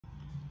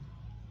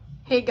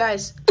Hey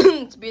guys,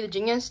 it's Be the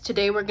Genius.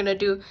 Today we're gonna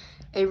do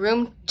a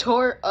room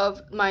tour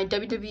of my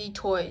WWE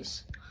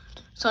toys.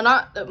 So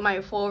not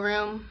my full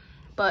room,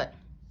 but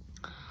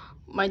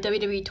my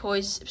WWE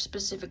toys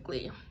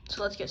specifically.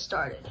 So let's get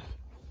started.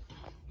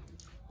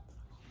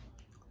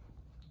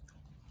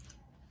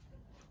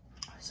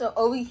 So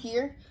over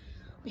here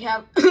we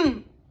have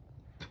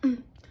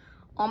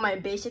all my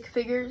basic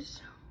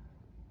figures.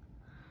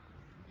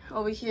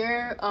 Over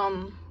here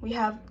we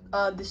have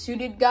the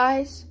suited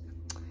guys.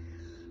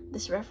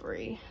 This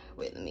referee.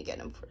 Wait, let me get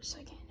him for a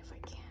second if I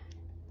can.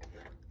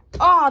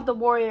 Oh, the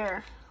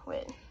warrior.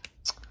 Wait.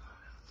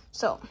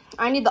 So,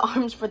 I need the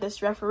arms for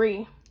this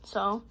referee.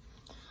 So,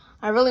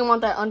 I really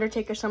want that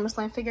Undertaker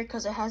SummerSlam figure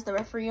because it has the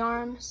referee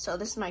arms. So,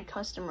 this is my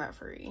custom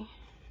referee.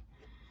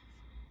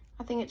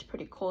 I think it's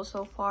pretty cool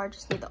so far.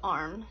 Just need the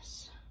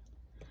arms.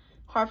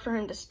 Hard for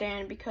him to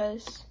stand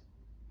because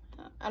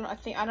I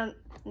don't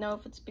know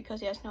if it's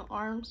because he has no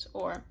arms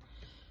or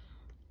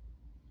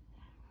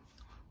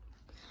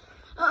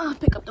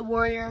pick up the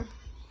warrior.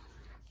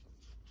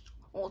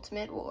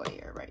 Ultimate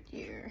Warrior right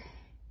here.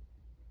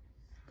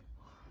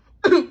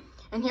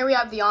 And here we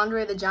have the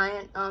Andre the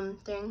Giant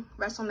thing,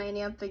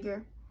 WrestleMania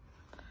figure.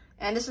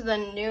 And this is the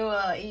new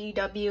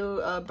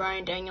AEW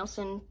Bryan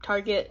Danielson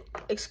Target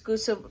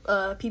exclusive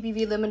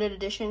PPV limited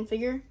edition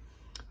figure.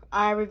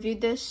 I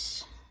reviewed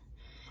this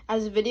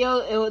as a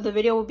video. The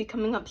video will be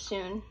coming up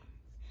soon.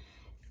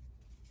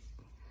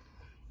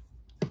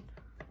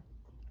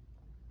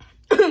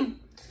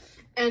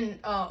 And,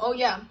 oh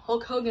yeah,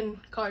 Hulk Hogan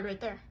card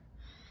right there.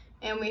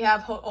 And we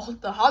have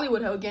the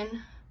Hollywood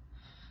Hogan,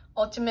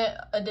 Ultimate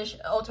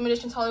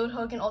Edition's Hollywood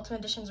Hogan, Ultimate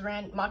Edition's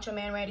Macho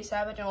Man Randy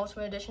Savage, and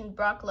Ultimate Edition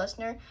Brock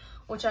Lesnar,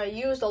 which I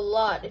used a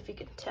lot, if you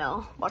can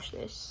tell. Watch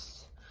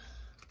this.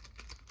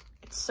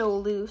 It's so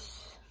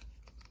loose.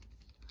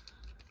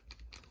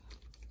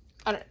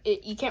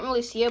 You can't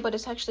really see it, but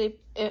it's actually,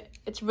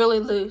 it's really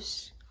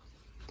loose.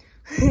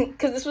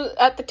 Because this was,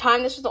 at the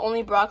time, this was the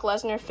only Brock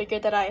Lesnar figure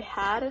that I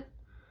had.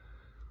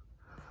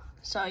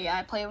 So yeah,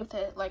 I play with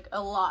it like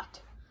a lot.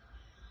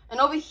 And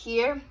over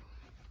here,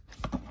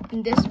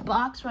 in this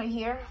box right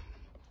here,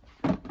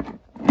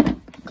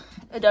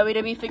 a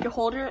WWE figure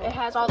holder. It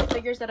has all the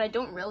figures that I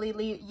don't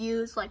really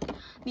use. Like,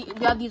 we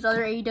have these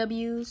other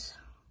AEWs.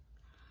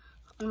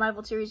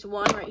 Unrivaled Series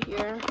 1 right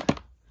here.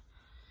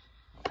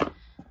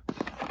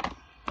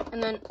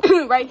 And then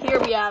right here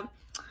we have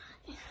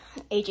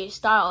AJ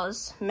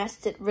Styles.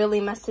 Really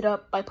messed it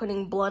up by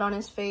putting blood on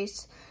his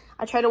face.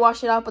 I tried to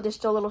wash it out, but there's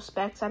still little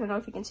specks. I don't know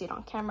if you can see it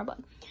on camera, but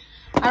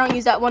I don't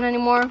use that one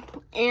anymore.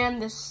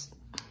 And this.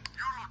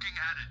 You're looking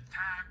at a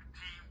tag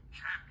team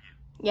champion.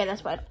 Yeah,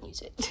 that's why I don't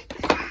use it.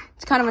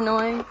 It's kind of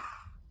annoying.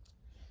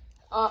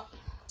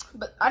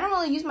 But I don't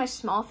really use my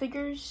small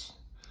figures.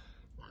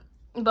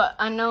 But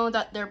I know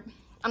that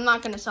I'm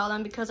not going to sell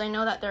them because I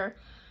know that they're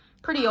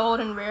pretty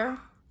old and rare.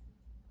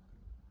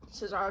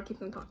 Cesaro, keep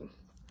them talking.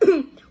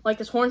 Like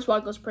this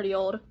Hornswoggle's pretty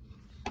old.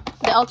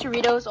 The El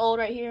Torito's old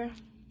right here.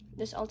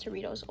 This El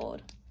Torito's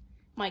old.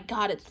 My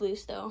God, it's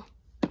loose though.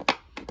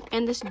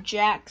 And this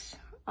Jax,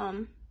 I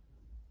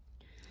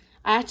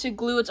had to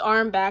glue its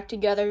arm back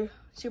together,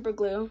 super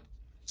glue.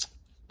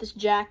 This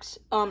Jax,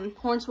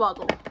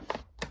 Hornswoggle.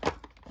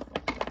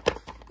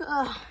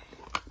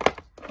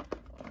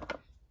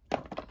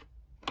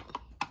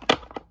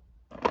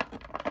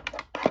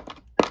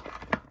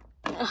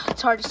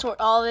 It's hard to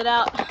sort all of it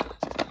out.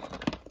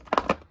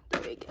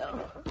 There we go.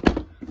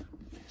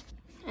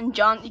 And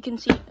John, you can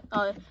see,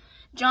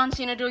 John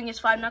Cena doing his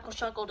 5-knuckle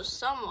shuffle to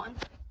someone.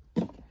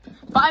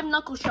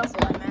 5-knuckle shuffle,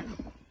 I meant.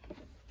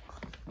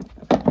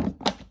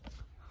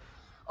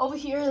 Over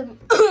here,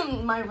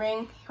 my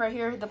ring, right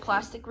here, the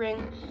plastic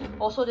ring.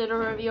 Also did a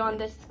review on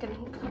this.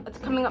 It's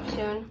coming up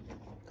soon.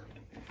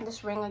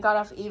 This ring I got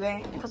off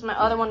eBay because my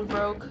other one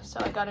broke, so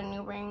I got a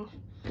new ring.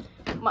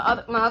 My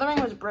other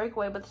ring was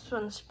breakaway, but this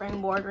one's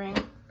springboard ring.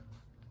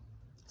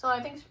 So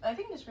I think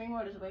the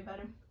springboard is way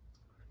better.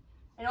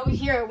 And over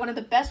here, one of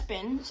the best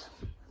bins.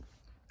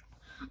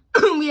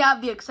 We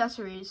have the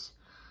accessories.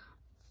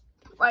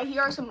 Right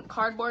here are some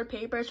cardboard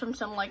papers from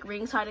some like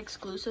ringside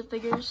exclusive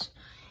figures.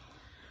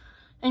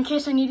 In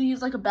case I need to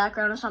use like a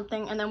background or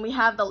something. And then we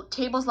have the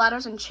tables,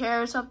 ladders, and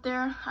chairs up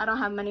there. I don't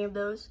have many of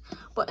those.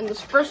 But in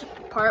this first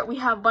part, we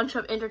have a bunch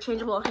of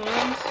interchangeable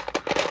hands.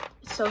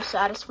 It's so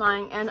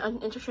satisfying. And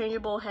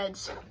interchangeable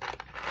heads.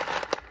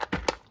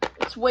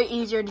 It's way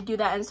easier to do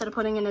that instead of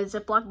putting in a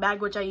Ziploc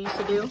bag, which I used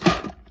to do.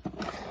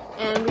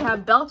 And we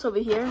have belts over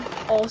here,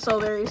 also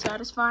very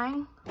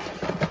satisfying.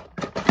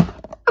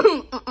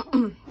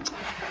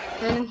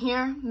 And in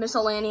here,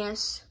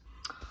 miscellaneous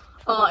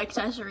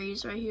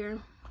accessories right here.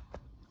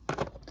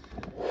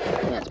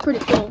 Yeah, it's pretty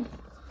cool.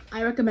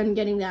 I recommend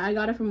getting that. I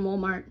got it from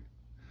Walmart.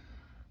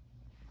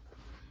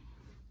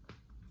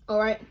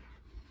 Alright,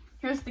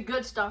 here's the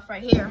good stuff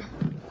right here.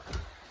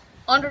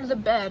 Under the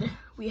bed,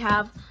 we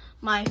have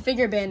my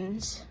figure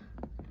bins.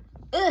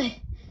 Ugh.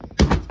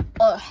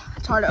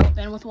 It's hard to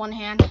open with one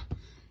hand.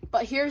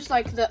 But here's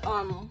like the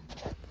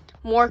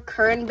more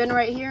current bin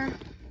right here.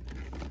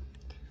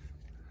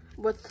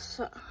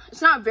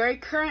 it's not very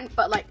current,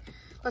 but like,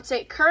 let's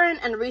say current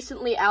and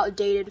recently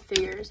outdated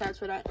figures.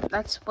 That's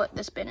what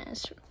this bin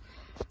is.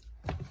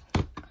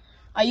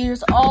 I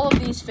use all of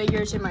these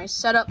figures in my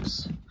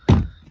setups,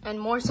 and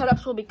more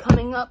setups will be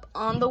coming up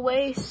on the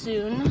way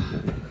soon.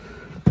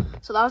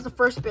 So that was the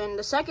first bin.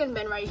 The second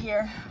bin right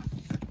here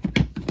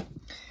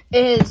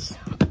is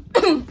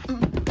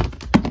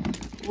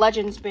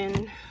Legends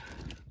bin.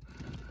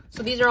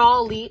 So these are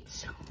all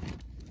elites.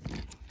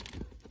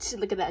 See,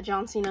 look at that,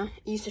 John Cena.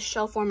 He used to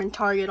shell form in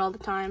Target all the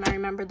time. I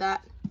remember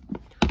that.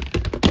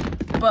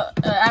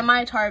 But at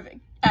my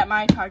Target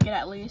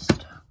at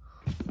least.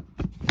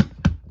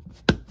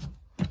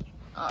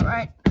 All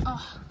right.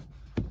 Oh,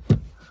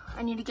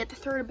 I need to get the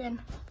third bin.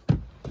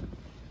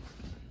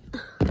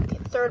 Okay,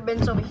 the third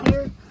bin's over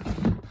here.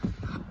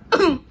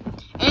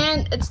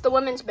 And it's the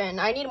women's bin.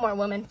 I need more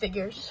women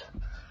figures.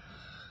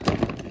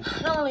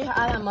 I don't really have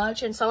that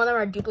much, and some of them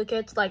are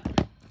duplicates. Like,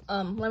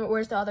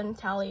 where's the other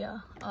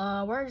Natalia?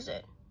 Where is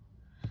it?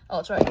 Oh,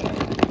 it's right here.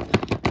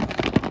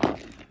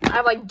 I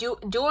have like dual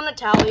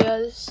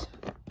Natalias,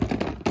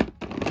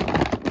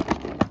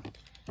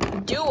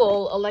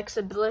 dual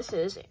Alexa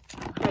Blisses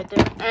right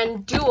there,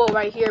 and dual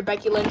right here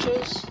Becky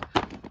Lynch's.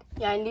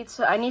 Yeah,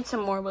 I need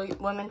some more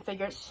women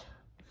figures.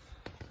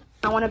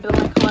 I want to build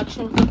my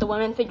collection with the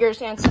women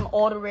figures and some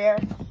old rare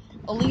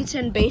elites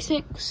and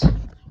basics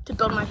to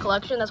build my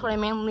collection. That's what I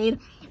mainly need.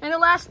 And the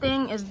last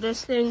thing is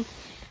this thing.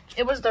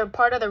 It was the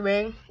part of the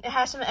ring. It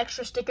has some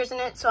extra stickers in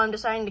it, so I'm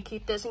deciding to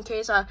keep this in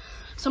case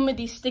some of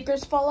these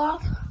stickers fall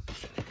off.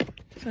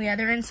 So yeah,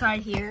 they're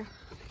inside here.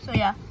 So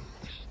yeah,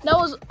 that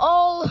was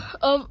all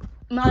of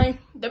my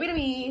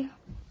WWE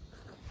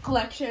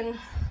collection.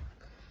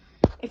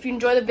 If you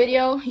enjoy the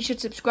video, you should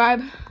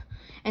subscribe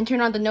and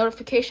turn on the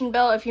notification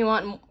bell if you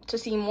want to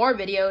see more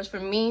videos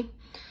from me.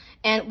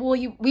 And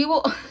we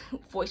will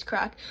voice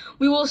crack.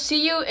 We will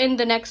see you in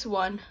the next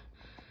one.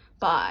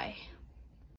 Bye.